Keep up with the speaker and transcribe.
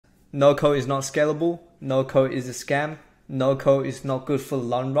No code is not scalable, no code is a scam, no code is not good for the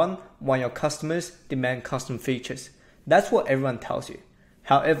long run when your customers demand custom features. That's what everyone tells you.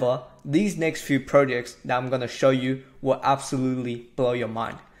 However, these next few projects that I'm going to show you will absolutely blow your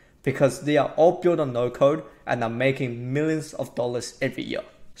mind because they are all built on no code and are making millions of dollars every year.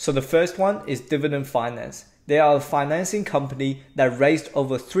 So the first one is Dividend Finance. They are a financing company that raised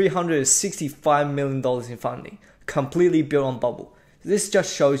over $365 million in funding, completely built on Bubble. This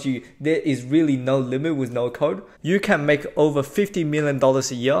just shows you there is really no limit with no code. You can make over $50 million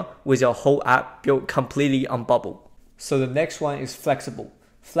a year with your whole app built completely on Bubble. So the next one is Flexible.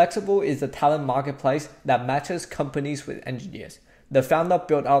 Flexible is a talent marketplace that matches companies with engineers. The founder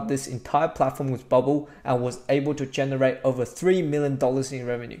built out this entire platform with Bubble and was able to generate over $3 million in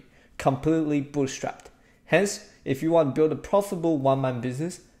revenue, completely bootstrapped. Hence, if you want to build a profitable one-man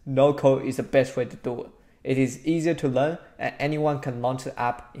business, no code is the best way to do it. It is easier to learn and anyone can launch the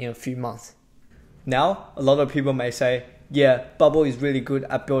app in a few months. Now, a lot of people may say, yeah, Bubble is really good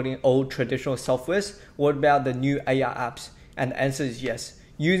at building old traditional softwares. What about the new AI apps? And the answer is yes.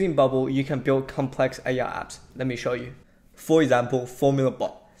 Using Bubble, you can build complex AI apps. Let me show you. For example,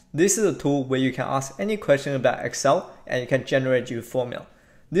 FormulaBot. This is a tool where you can ask any question about Excel and it can generate you a formula.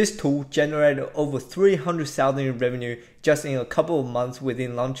 This tool generated over $300,000 in revenue just in a couple of months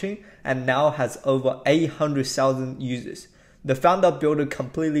within launching and now has over 800,000 users. The founder built it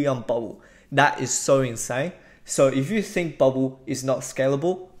completely on Bubble. That is so insane. So if you think Bubble is not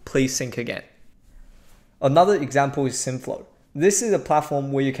scalable, please think again. Another example is Simflow. This is a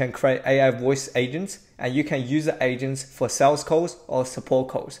platform where you can create AI voice agents and you can use the agents for sales calls or support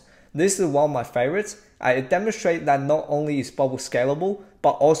calls. This is one of my favorites. It demonstrates that not only is Bubble scalable,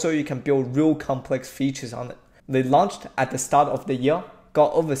 but also you can build real complex features on it. They launched at the start of the year,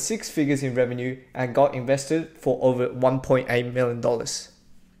 got over 6 figures in revenue, and got invested for over $1.8 million.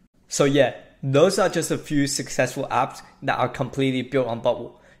 So yeah, those are just a few successful apps that are completely built on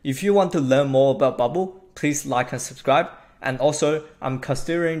Bubble. If you want to learn more about Bubble, please like and subscribe. And also, I'm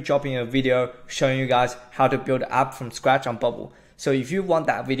considering dropping a video showing you guys how to build an app from scratch on Bubble. So if you want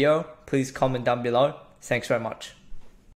that video, please comment down below. Thanks very much.